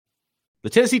The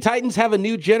Tennessee Titans have a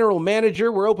new general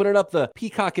manager. We're opening up the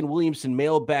Peacock and Williamson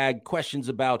mailbag questions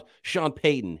about Sean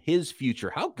Payton, his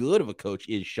future. How good of a coach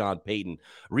is Sean Payton?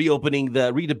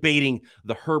 Redebating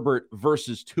the Herbert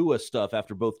versus Tua stuff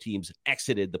after both teams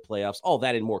exited the playoffs. All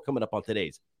that and more coming up on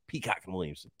today's Peacock and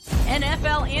Williamson.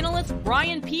 NFL analyst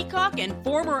Brian Peacock and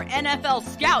former NFL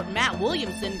scout Matt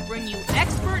Williamson bring you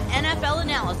expert NFL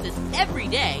analysis every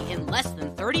day in less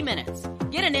than 30 minutes.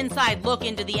 Get an inside look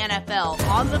into the NFL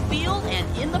on the field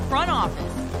and in the front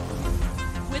office.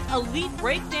 With elite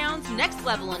breakdowns,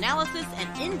 next-level analysis,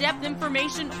 and in-depth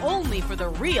information only for the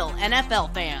real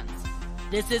NFL fans.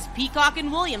 This is Peacock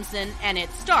and Williamson, and it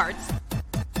starts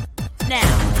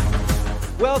now.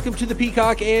 Welcome to the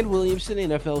Peacock and Williamson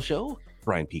NFL show.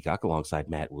 Brian Peacock alongside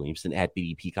Matt Williamson at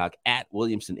BD Peacock at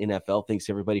Williamson NFL. Thanks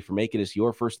everybody for making us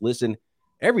your first listen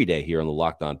every day here on the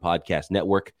Locked On Podcast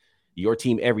Network. Your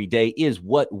team every day is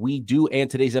what we do,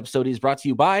 and today's episode is brought to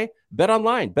you by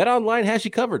BetOnline. BetOnline has you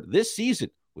covered this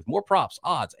season with more props,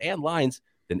 odds, and lines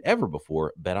than ever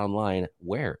before. BetOnline,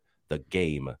 where the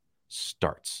game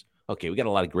starts. Okay, we got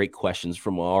a lot of great questions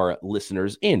from our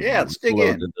listeners. And let's dig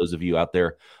in. To those of you out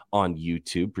there on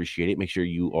YouTube, appreciate it. Make sure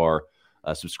you are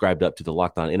subscribed up to the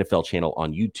Locked On NFL channel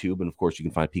on YouTube. And, of course, you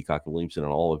can find Peacock and Williamson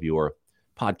on all of your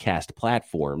podcast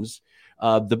platforms.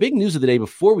 The big news of the day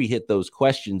before we hit those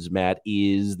questions, Matt,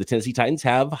 is the Tennessee Titans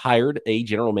have hired a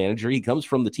general manager. He comes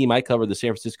from the team I cover, the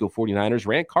San Francisco 49ers,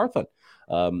 Ran Carthon.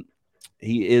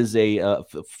 He is a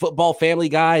football family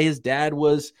guy. His dad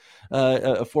was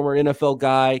a former NFL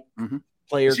guy,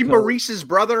 player. Is he Maurice's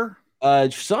brother?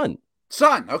 Son.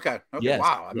 Okay. Yes,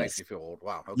 wow. That makes me feel old.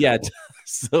 Wow. Okay. Yeah.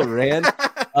 So Ran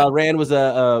was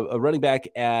a running back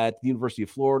at the University of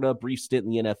Florida, brief stint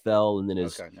in the NFL, and then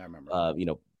has, I remember.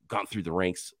 Gone through the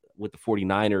ranks with the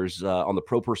 49ers on the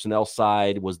pro personnel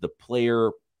side, was the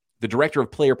director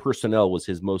of player personnel was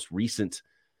his most recent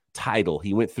title.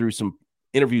 He went through some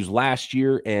interviews last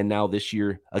year, and now this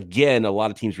year, again, a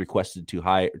lot of teams requested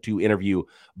to interview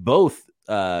both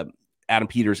Adam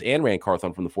Peters and Ran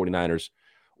Carthon from the 49ers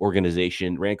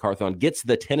organization. Ran Carthon gets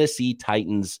the Tennessee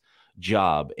Titans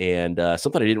job, and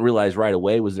something I didn't realize right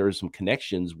away was there was some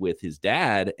connections with his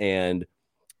dad and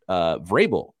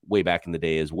Vrabel way back in the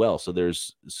day as well. So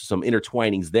there's some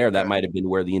intertwinings there. That might have been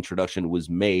where the introduction was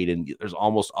made, and there's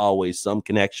almost always some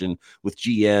connection with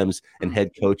GMs and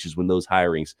head coaches when those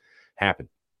hirings happen.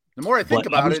 The more I think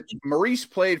about it, Maurice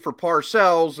played for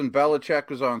Parcells and Belichick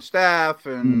was on staff,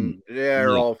 and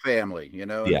they're all family, and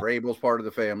Vrabel's part of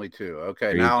the family too.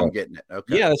 Okay, now I'm getting it.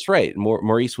 Okay. Yeah, that's right.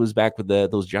 Maurice was back with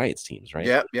those Giants teams,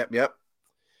 right? Yep.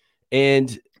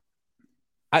 And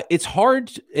it's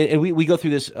hard, and we go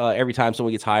through this every time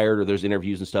someone gets hired or there's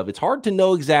interviews and stuff. It's hard to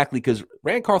know exactly because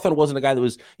Ran Carthon wasn't a guy that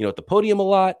was, at the podium a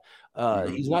lot.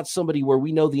 He's not somebody where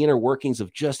we know the inner workings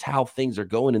of just how things are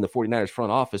going in the 49ers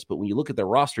front office. But when you look at their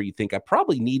roster, you think I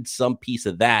probably need some piece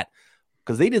of that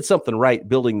because they did something right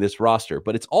building this roster.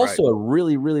 But it's also a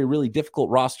really, really, really difficult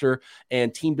roster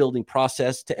and team building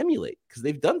process to emulate because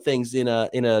they've done things in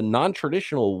a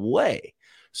non-traditional way.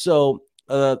 So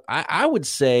I would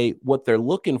say what they're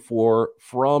looking for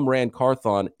from Ran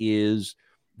Carthon is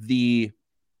the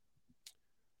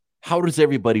how does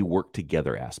everybody work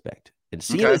together aspect. And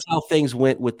seeing as how things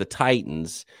went with the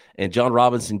Titans and John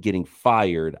Robinson getting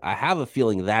fired, I have a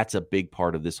feeling that's a big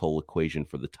part of this whole equation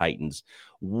for the Titans,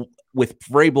 with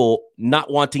Vrabel not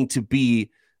wanting to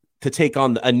take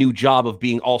on a new job of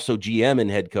being also GM and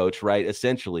head coach, right?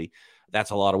 Essentially,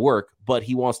 that's a lot of work, but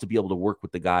he wants to be able to work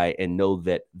with the guy and know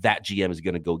that GM is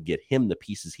going to go get him the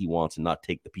pieces he wants and not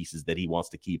take the pieces that he wants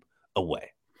to keep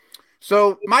away.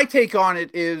 So my take on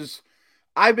it is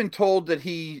I've been told that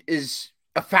he is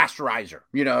a fast riser.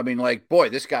 Boy,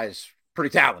 this guy's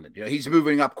pretty talented. He's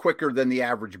moving up quicker than the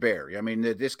average bear.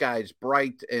 This guy's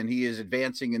bright and he is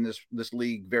advancing in this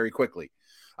league very quickly.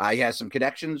 He has some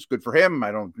connections. Good for him.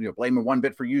 I don't blame him one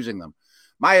bit for using them.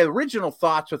 My original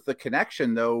thoughts with the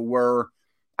connection, though, were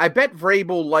I bet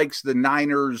Vrabel likes the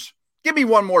Niners. Give me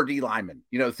one more D lineman,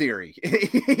 theory.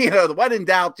 The when in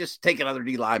doubt, just take another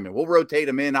D lineman. We'll rotate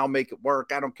them in. I'll make it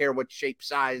work. I don't care what shape,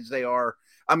 size they are.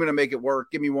 I'm going to make it work.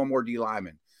 Give me one more D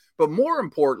lineman. But more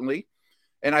importantly,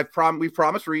 and we've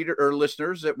promised reader or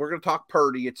listeners that we're going to talk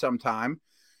Purdy at some time.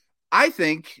 I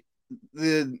think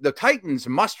the Titans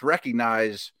must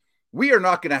recognize we are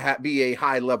not going to be a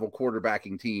high-level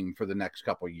quarterbacking team for the next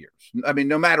couple of years.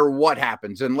 No matter what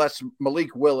happens, unless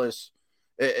Malik Willis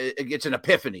it gets an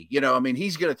epiphany.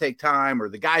 He's going to take time or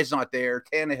the guy's not there.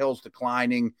 Tannehill's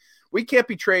declining. We can't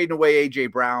be trading away A.J.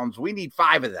 Browns. We need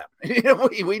 5 of them.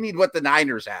 We need what the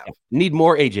Niners have. Need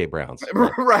more A.J. Browns.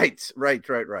 Right.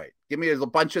 Give me a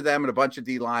bunch of them and a bunch of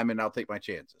D linemen. I'll take my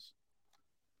chances.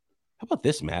 How about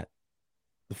this, Matt?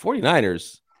 The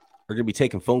 49ers are going to be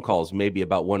taking phone calls maybe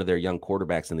about one of their young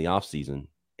quarterbacks in the offseason.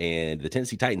 And the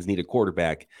Tennessee Titans need a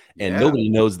quarterback. And nobody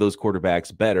knows those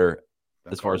quarterbacks better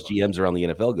as far as GMs around the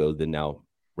NFL go than now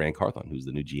Rand Carthon, who's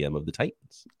the new GM of the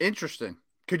Titans. Interesting.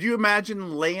 Could you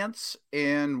imagine Lance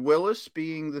and Willis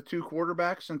being the two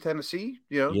quarterbacks in Tennessee?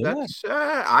 That's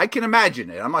I can imagine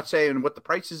it. I'm not saying what the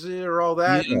prices are or all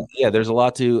that. Yeah, there's a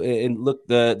lot to. And look,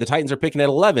 the Titans are picking at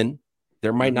 11.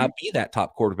 There might not be that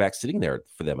top quarterback sitting there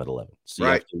for them at 11. So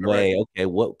you have to weigh, okay,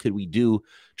 what could we do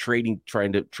trying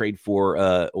to trade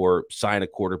for or sign a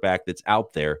quarterback that's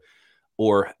out there,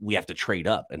 or we have to trade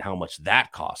up and how much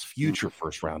that costs, future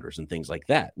first rounders and things like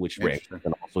that, which Rand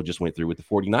also just went through with the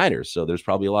 49ers. So there's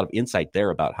probably a lot of insight there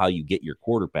about how you get your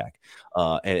quarterback.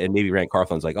 And maybe Rand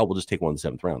Carthon's like, oh, we'll just take one in the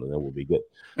 7th round and then we'll be good.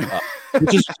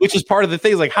 Which is part of the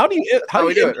thing. Like, how do you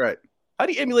do it? Right. How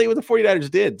do you emulate what the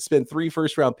 49ers did? Spend 3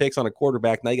 first-round picks on a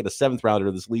quarterback. Now you get a 7th rounder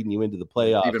that's leading you into the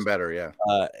playoffs. Even better, yeah.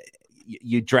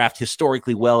 You draft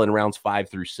historically well in rounds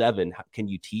 5 through 7. Can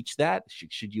you teach that?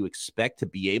 Should you expect to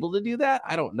be able to do that?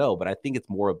 I don't know, but I think it's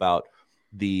more about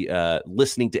the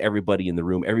listening to everybody in the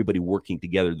room, everybody working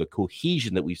together, the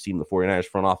cohesion that we've seen in the 49ers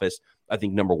front office. I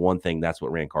think number one thing, that's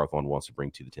what Rand Carthon wants to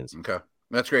bring to the Tennessee. Okay.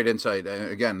 That's great insight.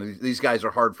 Again, these guys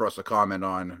are hard for us to comment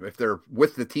on. If they're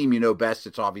with the team you know best,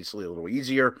 it's obviously a little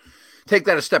easier. Take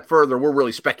that a step further. We're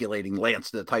really speculating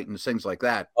Lance to the Titans, things like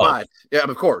that. Oh. But yeah,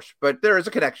 of course. But there is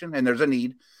a connection and there's a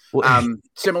need.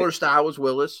 Similar style as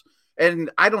Willis.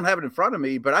 And I don't have it in front of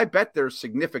me, but I bet there's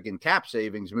significant cap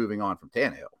savings moving on from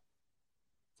Tannehill.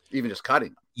 Even just cutting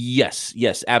them. Yes,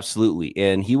 absolutely.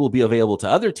 And he will be available to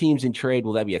other teams in trade.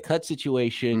 Will that be a cut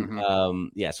situation?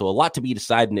 So a lot to be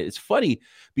decided. And it's funny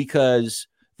because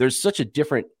there's such a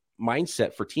different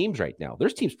mindset for teams right now.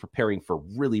 There's teams preparing for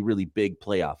really, really big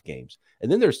playoff games.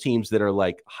 And then there's teams that are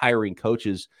like hiring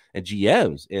coaches and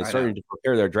GMs and starting to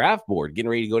prepare their draft board, getting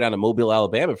ready to go down to Mobile,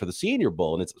 Alabama for the Senior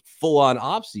Bowl. And it's full on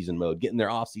off-season mode, getting their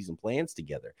off-seison plans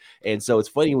together. And so it's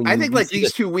funny when I think like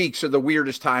these 2 weeks are the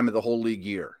weirdest time of the whole league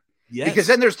year. Yes. Because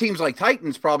then there's teams like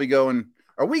Titans probably going,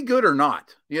 are we good or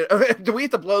not? Do we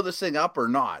have to blow this thing up or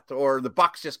not? Or the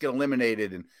Bucs just get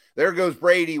eliminated and there goes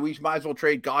Brady. We might as well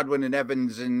trade Godwin and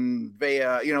Evans and Vea.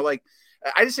 I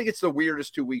just think it's the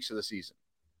weirdest 2 weeks of the season.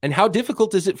 And how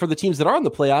difficult is it for the teams that are in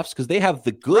the playoffs? Because they have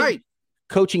the good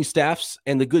coaching staffs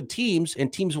and the good teams,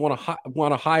 and teams want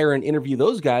to hire and interview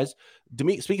those guys.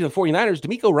 Speaking of the 49ers,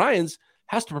 DeMeco Ryans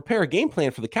has to prepare a game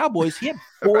plan for the Cowboys. He had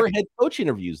 4 head coach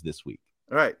interviews this week.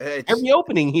 Right. Every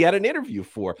opening he had an interview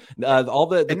for. All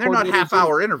the and they're not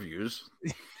half-hour interviews.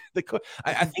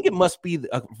 I think it must be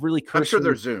a really first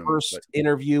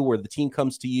interview where the team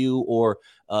comes to you, or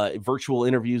virtual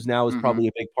interviews now is probably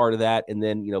a big part of that. And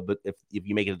then, but if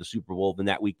you make it to the Super Bowl, then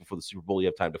that week before the Super Bowl, you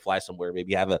have time to fly somewhere,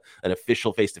 maybe have an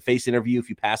official face-to-face interview. If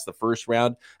you pass the first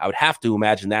round, I would have to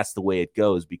imagine that's the way it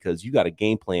goes, because you got a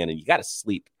game plan and you got to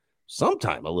sleep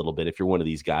sometime a little bit if you're one of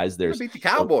these guys. There's beat the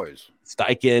Cowboys,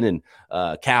 Steichen and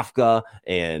Kafka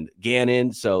and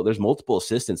Gannon. So there's multiple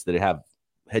assistants that have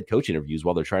head coach interviews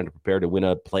while they're trying to prepare to win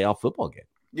a playoff football game.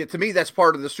 Yeah, to me, that's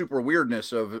part of the super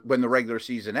weirdness of when the regular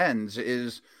season ends,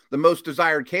 is the most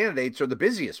desired candidates are the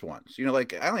busiest ones.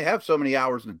 Like, I only have so many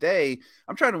hours in a day.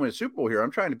 I'm trying to win a Super Bowl here.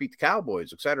 I'm trying to beat the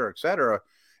Cowboys, et cetera, et cetera.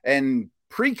 And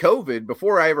pre-COVID,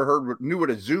 before I ever knew what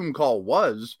a Zoom call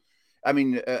was, I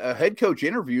mean, a head coach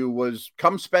interview was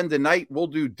come spend the night. We'll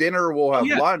do dinner. We'll have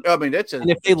lunch. I mean, and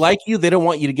if they like you, they don't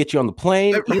want you to get you on the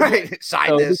plane. Right.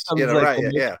 Sign this.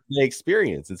 The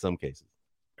experience in some cases.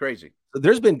 Crazy.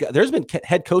 There's been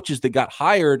head coaches that got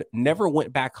hired, never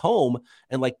went back home,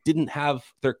 and didn't have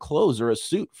their clothes or a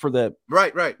suit for the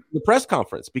press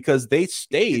conference because they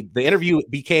stayed. The interview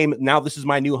became, now this is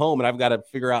my new home and I've got to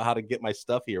figure out how to get my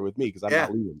stuff here with me because I'm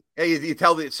not leaving. Yeah, you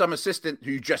tell some assistant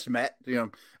who you just met,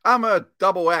 I'm a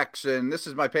XX and this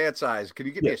is my pant size. Can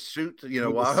you get me a suit?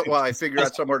 While I figure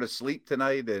out somewhere to sleep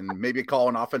tonight and maybe call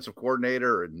an offensive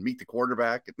coordinator and meet the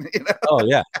quarterback. Oh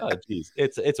yeah, geez,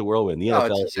 it's a whirlwind. The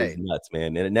NFL is nuts,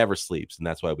 man, and it never sleeps, and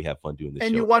that's why we have fun doing this.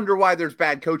 And you wonder why there's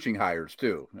bad coaching hires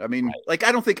too. I mean, I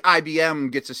don't think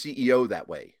IBM gets a CEO that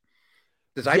way.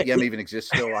 Does IBM even exist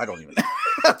still? I don't even know.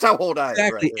 That's how old I am.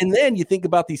 Exactly. Right? And then you think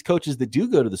about these coaches that do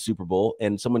go to the Super Bowl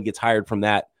and someone gets hired from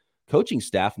that coaching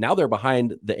staff. Now they're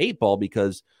behind the 8 ball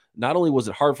because not only was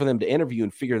it hard for them to interview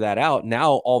and figure that out,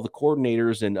 now all the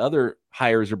coordinators and other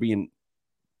hires are being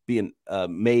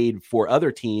made for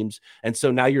other teams. And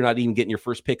so now you're not even getting your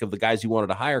first pick of the guys you wanted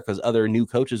to hire because other new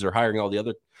coaches are hiring all the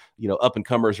other, up and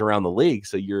comers around the league.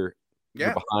 So you're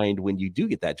behind when you do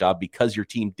get that job because your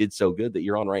team did so good that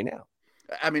you're on right now.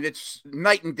 I mean, it's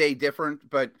night and day different,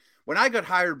 but when I got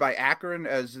hired by Akron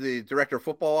as the director of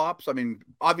football ops, I mean,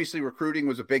 obviously recruiting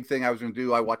was a big thing I was going to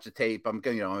do. I watched the tape. I'm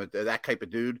that type of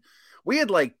dude. We had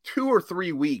like 2 or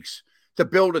 3 weeks to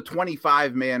build a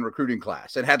 25-man recruiting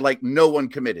class and had like no one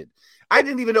committed. I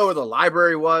didn't even know where the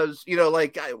library was.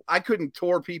 I couldn't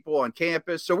tour people on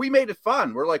campus. So we made it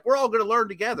fun. We're like, we're all going to learn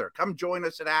together. Come join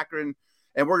us at Akron,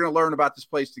 and we're going to learn about this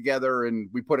place together. And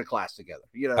we put a class together.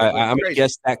 I'm going to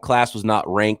guess that class was not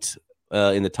ranked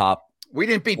in the top. We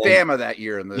didn't beat Bama that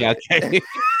year. Okay.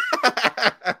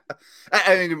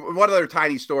 I mean, one other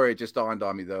tiny story just dawned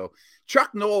on me, though.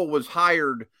 Chuck Noll was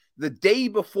hired the day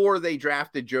before they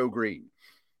drafted Joe Green.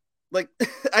 Like,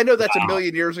 I know that's a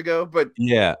million years ago, but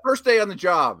yeah, first day on the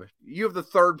job, you have the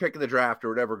 3rd pick of the draft or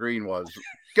whatever Green was.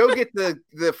 Go get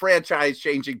the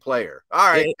franchise-changing player. All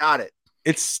right, got it.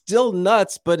 It's still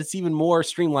nuts, but it's even more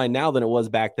streamlined now than it was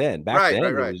back then. Back then,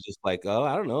 it was just like, oh,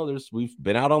 I don't know. We've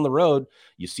been out on the road.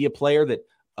 You see a player that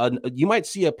you might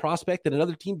see a prospect that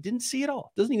another team didn't see at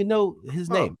all. Doesn't even know his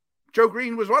name. Joe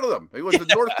Green was one of them. He was the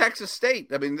North Texas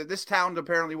State. I mean, this town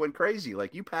apparently went crazy.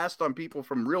 Like, you passed on people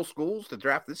from real schools to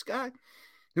draft this guy.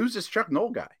 Who's this Chuck Noll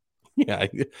guy? Yeah,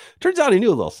 turns out he knew a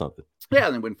little something. Yeah,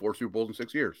 and they win 4 Super Bowls in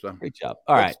 6 years. So great job.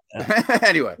 All right.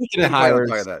 Anyway, speaking of hires,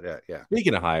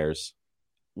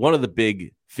 one of the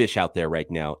big fish out there right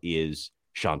now is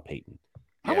Sean Payton.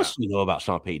 How much do you know about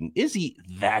Sean Payton? Is he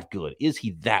that good? Is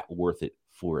he that worth it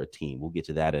for a team? We'll get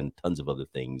to that and tons of other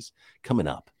things coming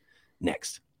up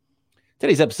next.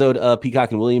 Today's episode of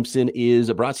Peacock and Williamson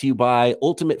is brought to you by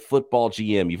Ultimate Football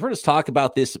GM. You've heard us talk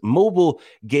about this mobile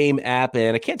game app,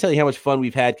 and I can't tell you how much fun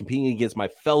we've had competing against my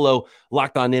fellow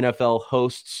Locked On NFL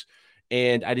hosts.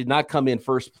 And I did not come in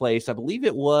first place. I believe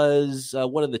it was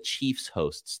one of the Chiefs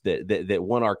hosts that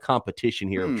won our competition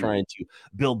here of trying to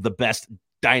build the best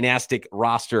dynastic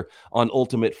roster on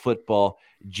Ultimate Football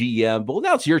GM. But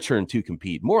now it's your turn to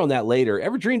compete. More on that later.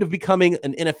 Ever dreamed of becoming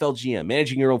an NFL GM,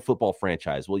 managing your own football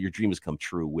franchise? Well, your dream has come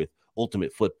true with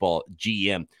Ultimate Football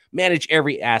GM. Manage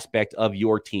every aspect of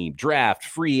your team. Draft,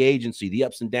 free agency, the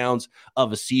ups and downs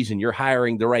of a season. You're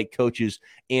hiring the right coaches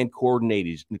and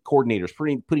coordinators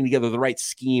putting together the right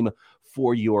scheme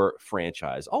for your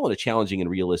franchise, all in a challenging and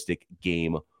realistic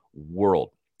game world.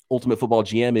 Ultimate Football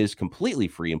GM is completely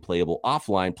free and playable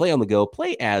offline. Play on the go.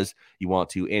 Play as you want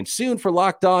to. And soon for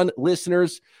Locked On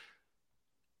listeners,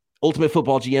 Ultimate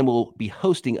Football GM will be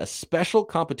hosting a special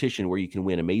competition where you can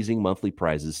win amazing monthly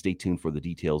prizes. Stay tuned for the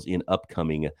details in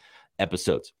upcoming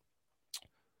episodes.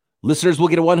 Listeners will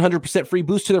get a 100% free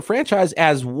boost to their franchise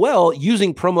as well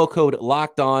using promo code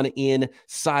Locked On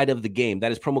inside of the game.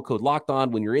 That is promo code Locked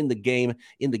On. When you're in the game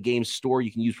store,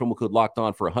 you can use promo code Locked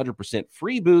On for a 100%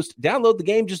 free boost. Download the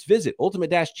game. Just visit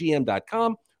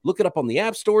ultimate-gm.com. Look it up on the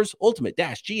app stores,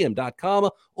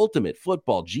 ultimate-gm.com. Ultimate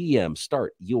Football GM.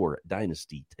 Start your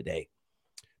dynasty today.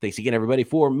 Thanks again, everybody,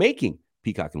 for making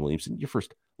Peacock and Williamson your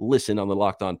first listen on the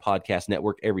Locked On Podcast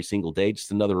Network every single day.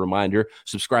 Just another reminder,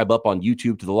 subscribe up on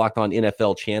YouTube to the Locked On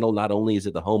NFL channel. Not only is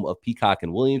it the home of Peacock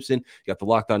and Williamson, you got the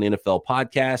Locked On NFL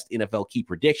podcast, NFL Key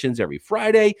Predictions every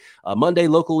Friday. Monday,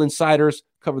 Local Insiders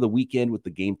cover the weekend with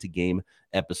the game-to-game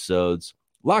episodes.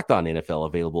 Locked On NFL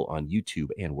available on YouTube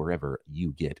and wherever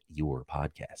you get your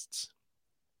podcasts.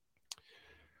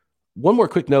 One more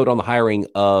quick note on the hiring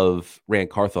of Ran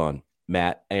Carthon,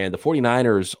 Matt, and the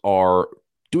 49ers are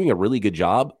doing a really good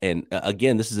job. And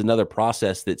again, this is another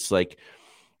process that's like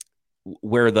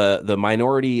where the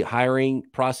minority hiring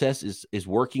process is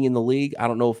working in the league. I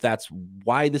don't know if that's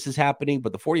why this is happening,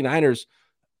 but the 49ers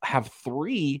have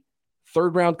 3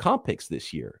 third-round comp picks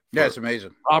this year. Yeah, it's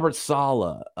amazing. Robert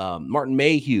Saleh, Martin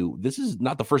Mayhew. This is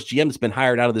not the first GM that's been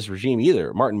hired out of this regime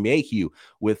either. Martin Mayhew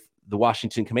with the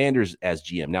Washington Commanders as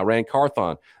GM. Now Ran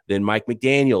Carthon, then Mike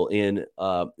McDaniel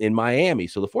in Miami.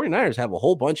 So the 49ers have a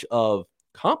whole bunch of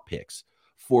comp picks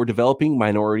for developing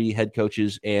minority head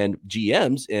coaches and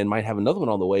GMs, and might have another one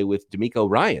on the way with DeMeco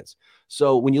Ryans.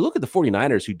 So when you look at the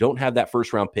 49ers who don't have that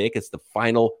first round pick, it's the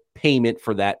final payment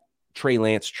for that Trey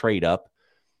Lance trade up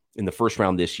in the first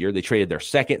round this year. They traded their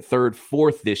 2nd, 3rd,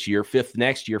 4th this year, 5th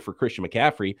next year for Christian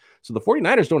McCaffrey. So the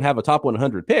 49ers don't have a top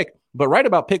 100 pick, but right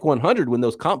about pick 100, when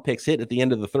those comp picks hit at the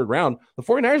end of the 3rd round, the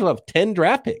 49ers will have 10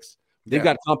 draft picks. They've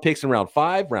got comp picks in round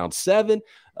 5, round 7.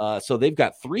 So they've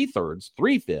got 3 3rds,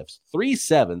 3 5ths, 3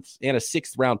 7ths, and a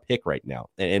 6th round pick right now,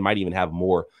 and might even have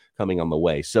more coming on the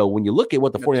way. So when you look at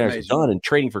what the 49ers have done in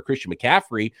trading for Christian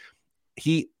McCaffrey,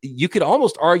 you could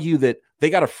almost argue that they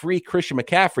got a free Christian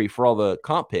McCaffrey for all the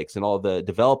comp picks and all the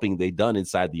developing they've done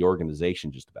inside the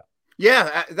organization just about.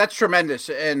 Yeah, that's tremendous.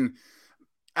 And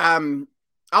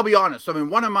I'll be honest. I mean,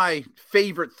 one of my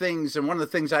favorite things, and one of the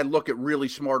things I look at really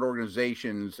smart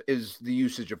organizations, is the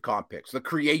usage of comp picks, the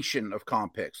creation of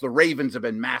comp picks. The Ravens have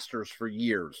been masters for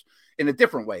years in a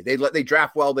different way. They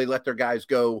draft well. They let their guys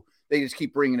go. They just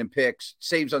keep bringing in picks,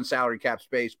 saves on salary cap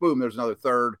space. Boom, there's another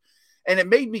third. And it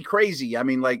made me crazy. I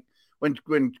mean, like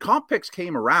when comp picks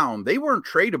came around, they weren't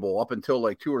tradable up until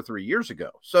like 2 or 3 years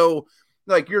ago. So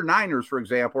like your Niners, for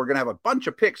example, are going to have a bunch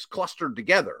of picks clustered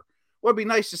together. Well, it'd be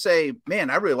nice to say, man,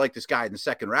 I really like this guy in the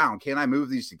second round. Can I move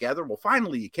these together? Well,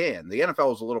 finally you can. The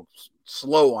NFL is a little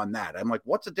slow on that. I'm like,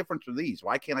 what's the difference with these?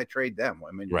 Why can't I trade them?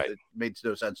 I mean, right. It made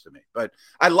no sense to me. But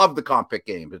I love the comp pick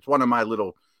game. It's one of my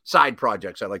little side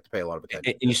projects I like to pay a lot of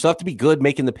attention. And you still have to be good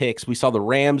making the picks. We saw the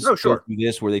Rams go through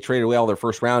this where they traded away all their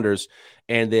first rounders.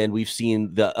 And then we've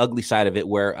seen the ugly side of it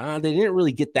where they didn't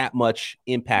really get that much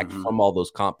impact from all those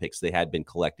comp picks they had been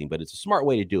collecting. But it's a smart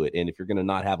way to do it. And if you're going to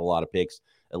not have a lot of picks,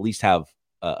 at least have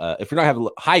if you're not having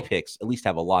high picks, at least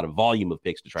have a lot of volume of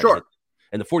picks to try to hit.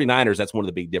 And the 49ers, that's one of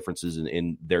the big differences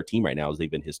in their team right now is they've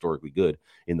been historically good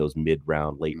in those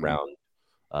mid-round, late round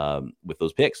with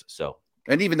those picks. So,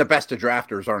 and even the best of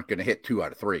drafters aren't going to hit 2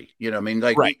 out of 3. You know, I mean,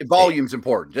 like volume's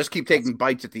important. Just keep taking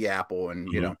bites at the apple.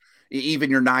 And, you know, even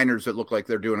your Niners that look like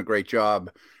they're doing a great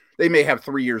job, they may have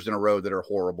 3 years in a row that are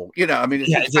horrible. You know, I mean,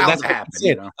 it's bound to happen.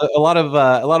 You know? A lot of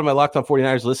my Locked On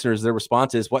 49ers listeners, their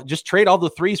response is, "What? Just trade all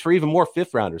the 3s for even more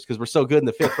 5th rounders because we're so good in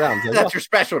the 5th round." Like, that's your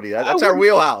specialty. That's our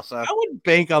wheelhouse. I wouldn't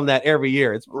bank on that every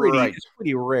year. It's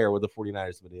pretty rare what the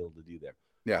 49ers have been able to do there.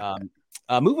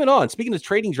 Yeah. Moving on. Speaking of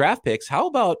trading draft picks, how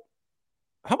about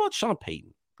Sean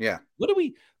Payton? Yeah. What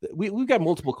do we've got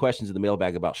multiple questions in the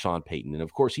mailbag about Sean Payton. And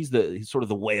of course, he's sort of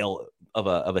the whale of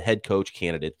a head coach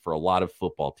candidate for a lot of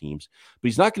football teams, but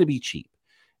he's not going to be cheap.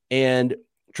 And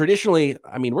traditionally,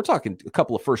 I mean, we're talking a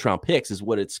couple of first round picks is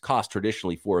what it's cost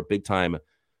traditionally for a big time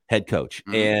head coach.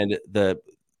 And the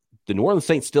New Orleans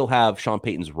Saints still have Sean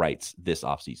Payton's rights this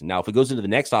offseason. Now, if it goes into the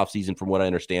next offseason, from what I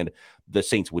understand, the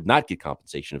Saints would not get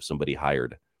compensation if somebody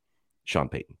hired Sean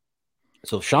Payton.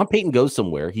 So if Sean Payton goes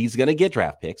somewhere, he's going to get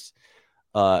draft picks,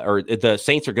 or the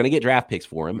Saints are going to get draft picks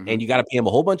for him, and you got to pay him a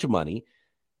whole bunch of money.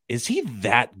 Is he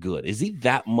that good? Is he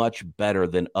that much better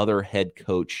than other head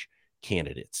coach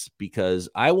candidates? Because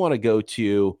I want to go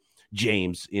to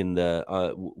James in the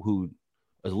who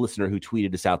a listener who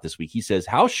tweeted us out this week. He says,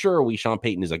 "How sure are we Sean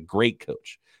Payton is a great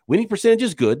coach? Winning percentage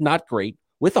is good, not great,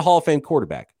 with a Hall of Fame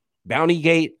quarterback.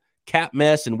 Bountygate, cap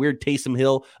mess, and weird Taysom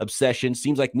Hill obsession.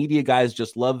 Seems like media guys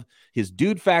just love his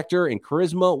dude factor and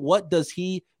charisma. What does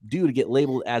he do to get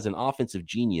labeled as an offensive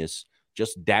genius?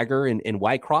 Just dagger and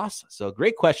white cross?" So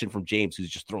great question from James, who's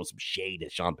just throwing some shade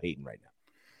at Sean Payton right now.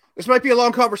 This might be a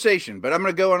long conversation, but I'm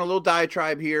going to go on a little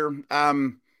diatribe here.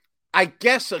 I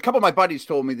guess a couple of my buddies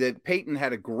told me that Payton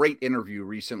had a great interview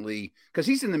recently because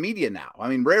he's in the media now. I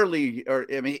mean, rarely,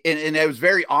 and I was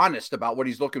very honest about what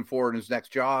he's looking for in his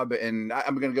next job. And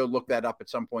I'm going to go look that up at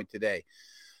some point today.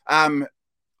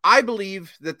 I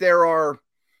believe that there are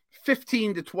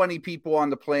 15 to 20 people on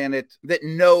the planet that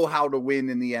know how to win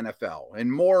in the NFL,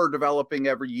 and more are developing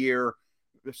every year.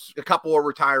 A couple are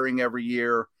retiring every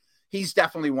year. He's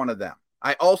definitely one of them.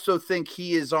 I also think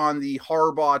he is on the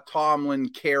Harbaugh, Tomlin,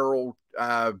 Carroll,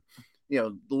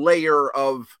 layer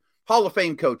of Hall of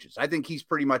Fame coaches. I think he's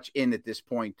pretty much in at this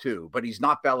point too, but he's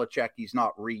not Belichick. He's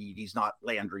not Reed. He's not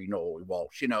Landry Noel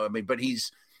Walsh, but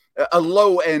he's a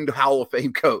low end Hall of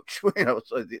Fame coach,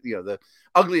 the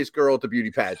ugliest girl at the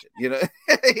beauty pageant,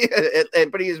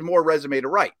 but he has more resume to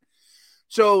write.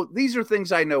 So these are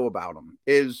things I know about him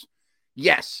is,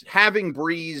 yes, having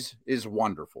Breeze is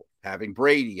wonderful. Having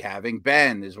Brady, having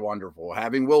Ben is wonderful.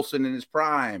 Having Wilson in his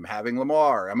prime, having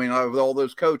Lamar. I mean, with all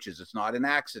those coaches, it's not an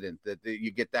accident that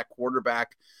you get that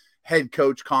quarterback head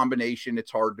coach combination. It's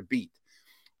hard to beat.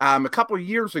 A couple of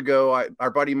years ago,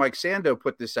 our buddy Mike Sando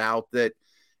put this out that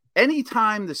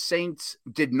anytime the Saints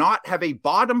did not have a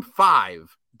bottom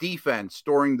 5 defense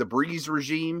during the Breeze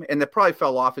regime, and that probably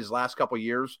fell off his last couple of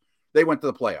years, they went to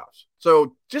the playoffs.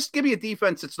 So just give me a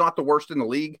defense that's not the worst in the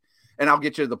league, and I'll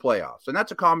get you to the playoffs. And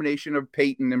that's a combination of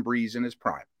Peyton and Breeze in his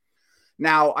prime.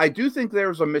 Now, I do think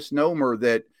there's a misnomer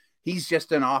that he's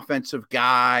just an offensive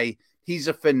guy. He's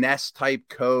a finesse type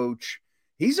coach.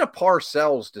 He's a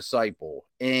Parcells disciple.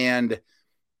 And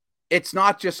it's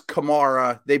not just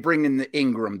Kamara. They bring in the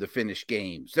Ingram to finish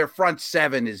games. Their front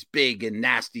 7 is big and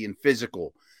nasty and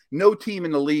physical. No team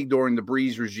in the league during the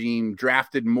Breeze regime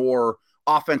drafted more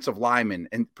offensive linemen,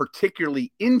 and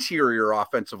particularly interior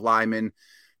offensive linemen,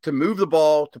 to move the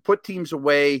ball, to put teams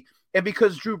away. And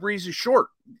because Drew Brees is short,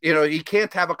 he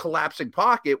can't have a collapsing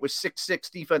pocket with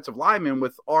 6'6" defensive linemen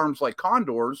with arms like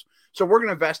condors. So we're going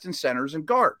to invest in centers and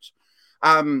guards.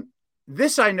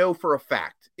 this I know for a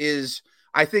fact is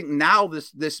I think now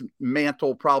this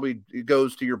mantle probably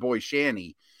goes to your boy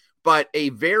Shanny, but a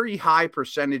very high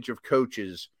percentage of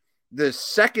coaches, the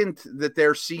second that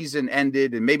their season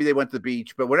ended, and maybe they went to the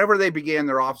beach, but whenever they began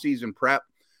their offseason prep,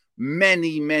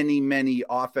 many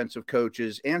offensive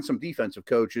coaches and some defensive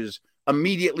coaches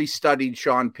immediately studied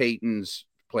Sean Payton's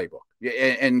playbook.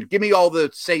 And give me all the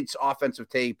Saints offensive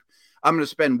tape. I'm going to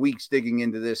spend weeks digging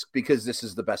into this because this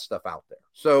is the best stuff out there.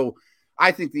 So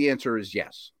I think the answer is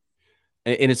yes.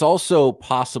 And it's also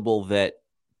possible that.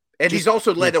 And he's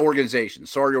also led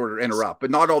organizations. Sorry to interrupt,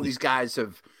 but not all these guys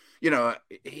have,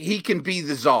 he can be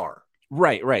the czar.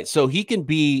 Right. So he can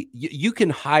be, you can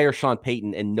hire Sean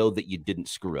Payton and know that you didn't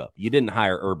screw up. You didn't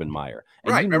hire Urban Meyer.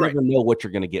 And you never know what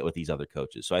you're going to get with these other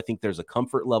coaches. So I think there's a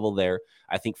comfort level there.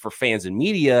 I think for fans and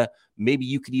media, maybe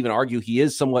you could even argue he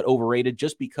is somewhat overrated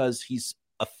just because he's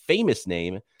a famous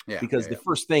name. Because the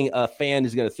first thing a fan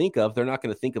is going to think of, they're not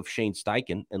going to think of Shane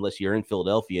Steichen unless you're in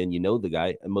Philadelphia and you know the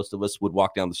guy. And most of us would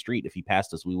walk down the street. If he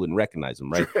passed us, we wouldn't recognize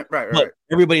him, right? Right. But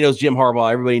everybody knows Jim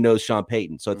Harbaugh. Everybody knows Sean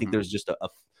Payton. So I think there's just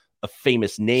a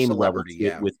famous name level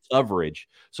with coverage.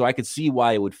 So I could see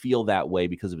why it would feel that way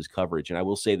because of his coverage. And I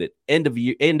will say that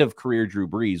end of career Drew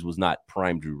Brees was not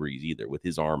prime Drew Brees either with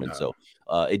his arm. And so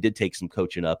it did take some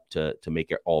coaching up to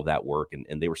make all of that work.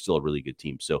 And they were still a really good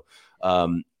team. So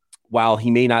while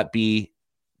he may not be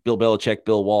Bill Belichick,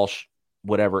 Bill Walsh,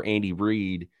 whatever, Andy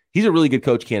Reid, he's a really good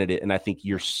coach candidate. And I think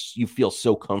you feel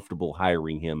so comfortable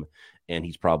hiring him, and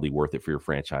he's probably worth it for your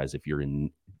franchise if you're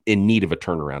in need of a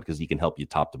turnaround because he can help you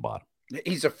top to bottom.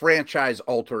 He's a franchise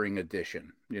altering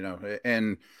addition,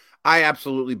 and I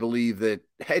absolutely believe that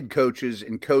head coaches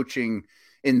and coaching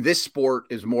in this sport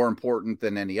is more important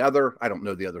than any other. I don't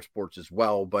know the other sports as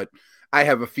well, but I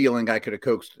have a feeling I could have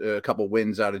coaxed a couple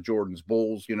wins out of Jordan's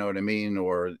Bulls, you know what I mean?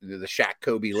 Or the Shaq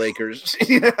Kobe Lakers,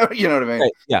 you know what I mean?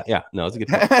 Right. Yeah. No, it's a good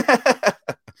point.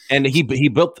 And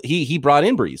he brought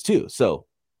in Brees too. So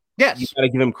yes, you got to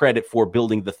give him credit for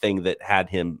building the thing that had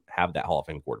him have that Hall of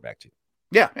Fame quarterback too.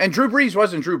 Yeah. And Drew Brees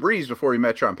wasn't Drew Brees before he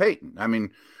met Sean Payton. I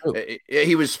mean,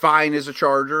 he was fine as a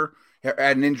Charger,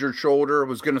 had an injured shoulder,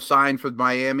 was going to sign for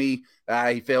Miami.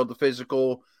 He failed the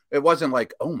physical. It wasn't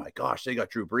like, oh my gosh, they got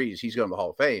Drew Brees, he's going to the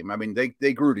Hall of Fame. I mean,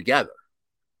 they grew together.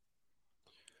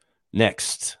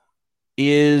 Next,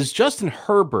 is Justin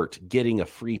Herbert getting a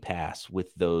free pass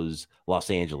with those Los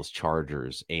Angeles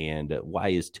Chargers? And why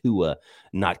is Tua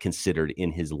not considered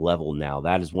in his level now?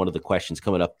 That is one of the questions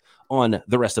coming up on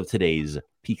the rest of today's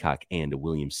Peacock and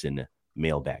Williamson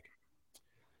mailbag.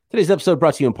 Today's episode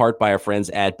brought to you in part by our friends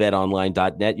at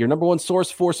betonline.net, your number one source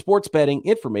for sports betting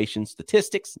information,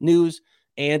 statistics, news,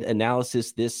 and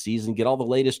analysis this season. Get all the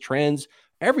latest trends,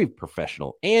 every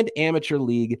professional and amateur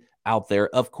league out there.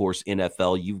 Of course,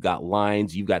 NFL, you've got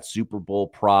lines, you've got Super Bowl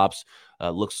props.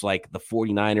 Looks like the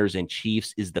 49ers and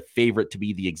Chiefs is the favorite to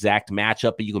be the exact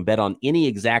matchup, but you can bet on any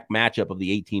exact matchup of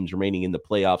the 8 teams remaining in the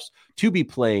playoffs to be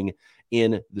playing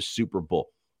in the Super Bowl.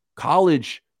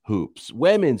 College hoops,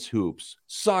 women's hoops,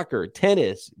 soccer,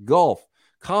 tennis, golf,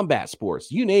 combat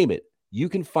sports, you name it, you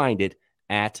can find it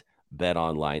at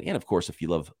BetOnline. And of course, if you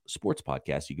love sports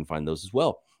podcasts, you can find those as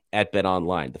well at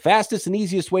BetOnline. The fastest and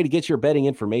easiest way to get your betting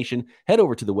information, head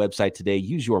over to the website today.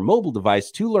 Use your mobile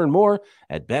device to learn more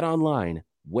at BetOnline,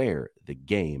 where the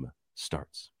game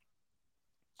starts.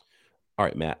 All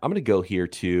right, Matt, I'm going to go here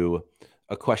to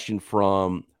a question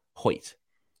from Hoyt.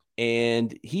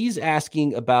 And he's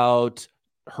asking about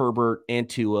Herbert and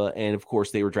Tua, and of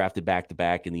course they were drafted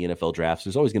back-to-back in the NFL drafts.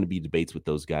 There's always going to be debates with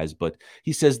those guys, but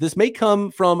he says this may come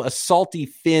from a salty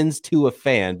Fins Tua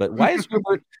fan, but why is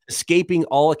Herbert escaping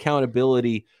all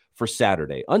accountability for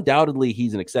Saturday? Undoubtedly,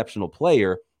 he's an exceptional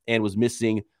player and was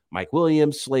missing Mike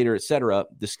Williams, Slater, etc.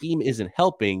 The scheme isn't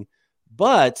helping,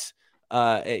 but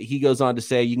he goes on to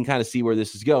say you can kind of see where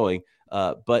this is going,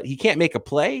 but he can't make a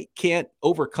play, can't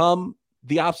overcome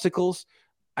the obstacles.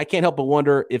 I can't help but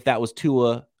wonder if that was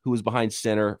Tua who was behind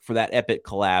center for that epic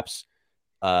collapse,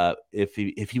 if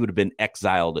he would have been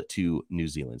exiled to New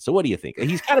Zealand. So what do you think?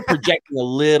 He's kind of projecting a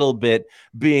little bit,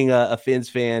 being a Fins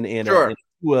fan and a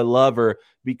Tua lover,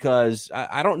 because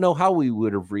I don't know how we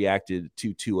would have reacted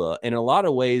to Tua. And in a lot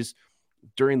of ways,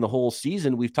 during the whole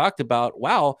season, we've talked about,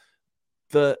 wow,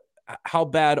 how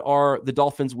bad are the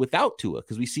Dolphins without Tua?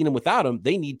 Because we've seen them without him.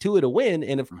 They need Tua to win.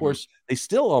 And of course, they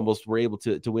still almost were able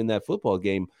to win that football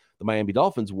game. The Miami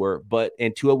Dolphins were,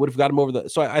 and Tua would have got him over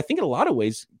so I think in a lot of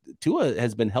ways, Tua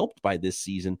has been helped by this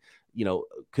season,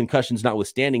 concussions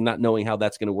notwithstanding, not knowing how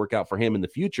that's going to work out for him in the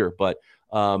future. But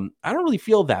I don't really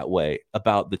feel that way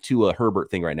about the Tua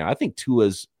Herbert thing right now. I think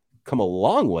Tua's come a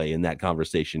long way in that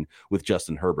conversation with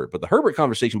Justin Herbert. But the Herbert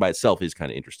conversation by itself is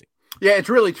kind of interesting. Yeah, it's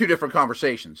really two different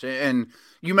conversations. And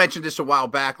you mentioned this a while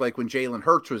back, like when Jalen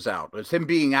Hurts was out. Does him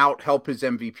being out help his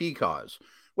MVP cause?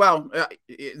 Well,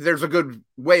 there's a good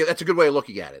way. That's a good way of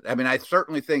looking at it. I mean, I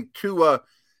certainly think Tua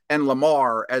and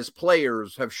Lamar as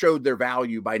players have showed their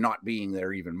value by not being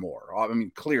there even more. I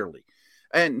mean, clearly.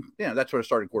 And, that's what a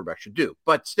starting quarterback should do.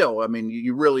 But still, I mean,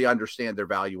 you really understand their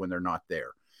value when they're not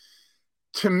there.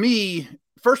 To me,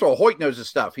 first of all, Hoyt knows his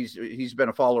stuff. He's been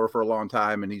a follower for a long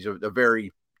time, and he's a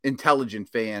very intelligent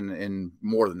fan, and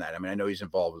more than that. I mean, I know he's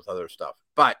involved with other stuff.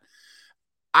 But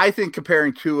I think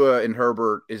comparing Tua and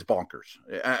Herbert is bonkers.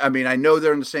 I mean, I know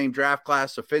they're in the same draft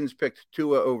class, so Finn's picked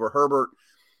Tua over Herbert.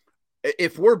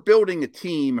 If we're building a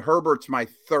team, Herbert's my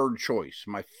third choice,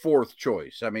 my fourth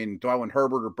choice. I mean, do I want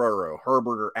Herbert or Burrow,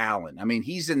 Herbert or Allen? I mean,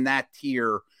 he's in that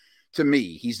tier to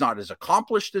me. He's not as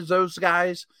accomplished as those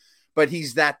guys, but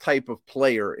he's that type of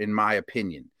player, in my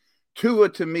opinion. Tua,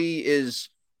 to me,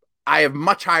 I have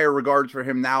much higher regards for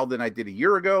him now than I did a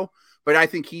year ago, but I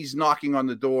think he's knocking on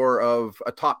the door of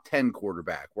a top 10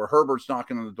 quarterback, where Herbert's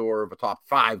knocking on the door of a top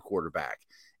 5 quarterback.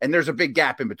 And there's a big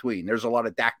gap in between. There's a lot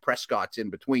of Dak Prescotts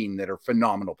in between that are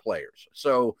phenomenal players.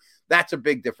 So that's a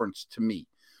big difference to me.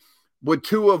 Would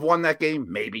Tua have won that game?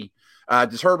 Maybe.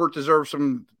 Does Herbert deserve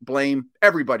some blame?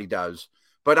 Everybody does.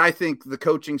 But I think the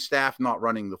coaching staff not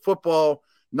running the football,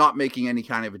 not making any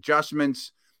kind of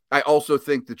adjustments. I also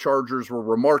think the Chargers were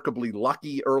remarkably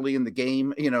lucky early in the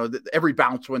game. Every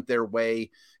bounce went their way,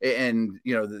 and,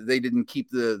 they didn't keep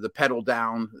the pedal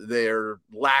down. Their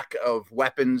lack of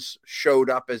weapons showed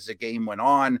up as the game went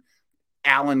on.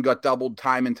 Allen got doubled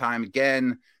time and time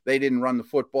again. They didn't run the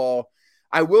football.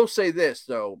 I will say this,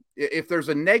 though. If there's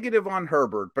a negative on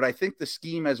Herbert, but I think the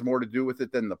scheme has more to do with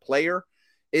it than the player,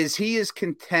 is he is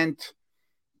content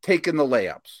taking the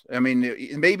layups. I mean,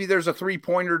 maybe there's a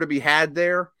three-pointer to be had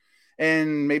there,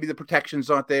 and maybe the protection's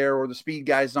not there or the speed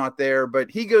guy's not there, but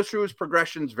he goes through his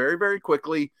progressions very, very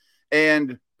quickly,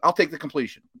 and I'll take the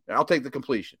completion.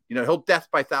 He'll death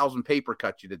by 1,000 paper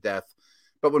cut you to death.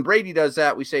 But when Brady does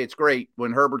that, we say it's great.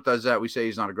 When Herbert does that, we say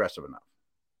he's not aggressive enough.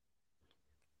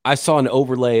 I saw an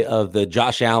overlay of the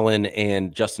Josh Allen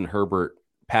and Justin Herbert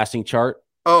passing chart.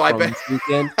 Oh, I bet.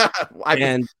 Weekend,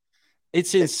 and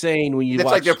it's insane when you watch.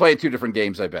 It's like they're playing two different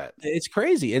games, I bet. It's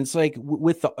crazy. And it's like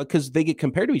because they get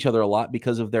compared to each other a lot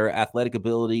because of their athletic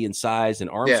ability and size and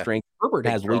arm strength. Herbert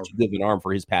has way too good of an arm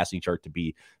for his passing chart to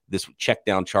be this check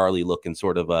down Charlie looking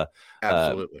sort of a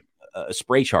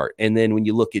spray chart. And then when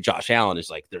you look at Josh Allen,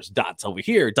 it's like there's dots over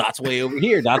here, dots way over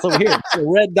here, dots over here.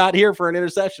 Red dot here for an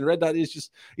interception. Red dot is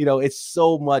just, it's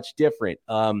so much different.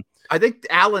 I think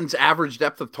Allen's average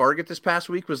depth of target this past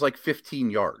week was like 15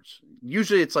 yards.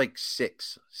 Usually it's like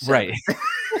 6. 7. Right.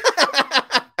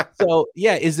 So,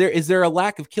 yeah, is there a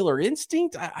lack of killer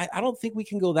instinct? I don't think we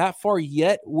can go that far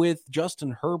yet with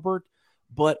Justin Herbert,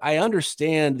 but I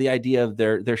understand the idea of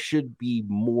there should be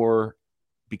more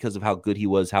because of how good he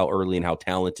was, how early and how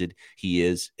talented he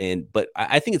is. But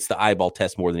I think it's the eyeball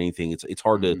test more than anything. It's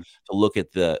hard to look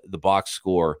at the box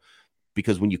score,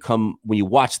 because when you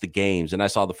watch the games, and I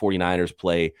saw the 49ers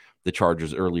play the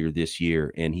Chargers earlier this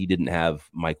year, and he didn't have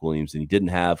Mike Williams and he didn't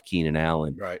have Keenan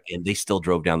Allen, right? And they still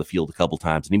drove down the field a couple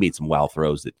times, and he made some wild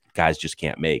throws that guys just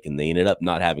can't make, and they ended up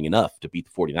not having enough to beat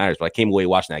the 49ers. But I came away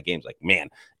watching that game, like, man,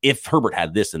 if Herbert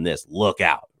had this and this, look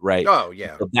out, right? Oh,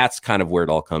 yeah. So that's kind of where it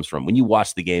all comes from. When you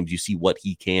watch the games, you see what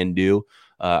he can do.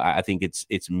 I think it's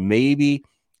maybe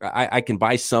 – I can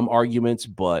buy some arguments,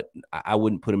 but I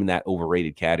wouldn't put him in that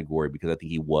overrated category, because I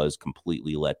think he was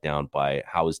completely let down by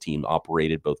how his team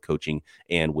operated, both coaching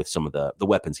and with some of the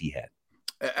weapons he had.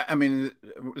 I mean,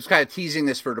 I was kind of teasing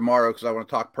this for tomorrow because I want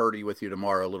to talk Purdy with you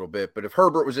tomorrow a little bit. But if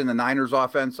Herbert was in the Niners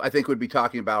offense, I think we'd be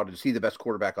talking about, is he the best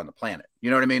quarterback on the planet? You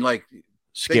know what I mean? Like,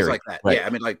 scary, things like that. Right. Yeah. I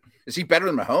mean, like, is he better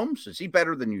than Mahomes? Is he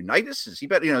better than Unitas? Is he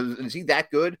better? Is he that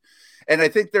good? And I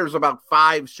think there's about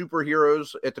 5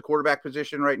 superheroes at the quarterback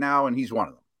position right now, and he's one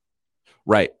of them.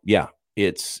 Right. Yeah.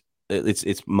 It's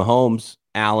Mahomes,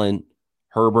 Allen,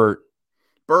 Herbert.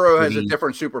 Burrow has a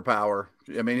different superpower.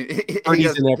 I mean,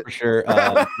 he's in there for sure.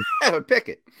 Pick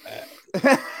it.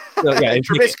 So, yeah,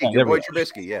 Trubisky, your boy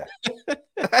Trubisky, yeah.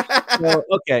 So,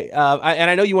 okay, and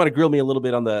I know you want to grill me a little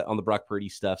bit on the Brock Purdy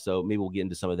stuff, so maybe we'll get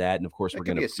into some of that. And of course, we're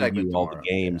going to preview all the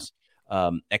games.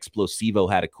 Yeah.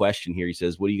 Explosivo had a question here. He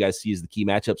says, "What do you guys see as the key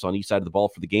matchups on each side of the ball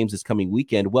for the games this coming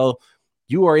weekend?" Well,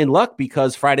 you are in luck,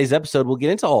 because Friday's episode will get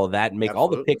into all of that and make all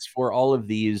the picks for all of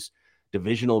these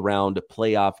divisional round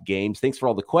playoff games. Thanks for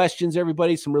all the questions,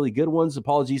 everybody. Some really good ones.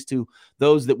 Apologies to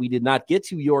those that we did not get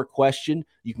to your question.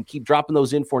 You can keep dropping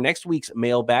those in for next week's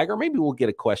mailbag, or maybe we'll get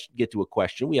to a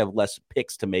question. We have less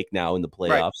picks to make now in the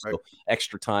playoffs, so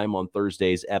extra time on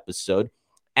Thursday's episode.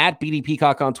 At BD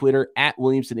Peacock on Twitter, at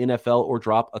Williamson NFL, or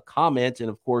drop a comment. And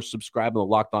of course, subscribe on the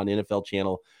Locked On NFL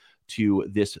channel to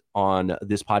this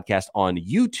podcast on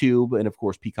YouTube. And of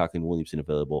course, Peacock and Williamson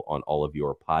available on all of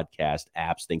your podcast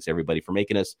apps. Thanks everybody for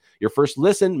making us your first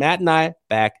listen. Matt and I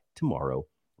back tomorrow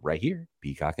right here,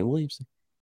 Peacock and Williamson.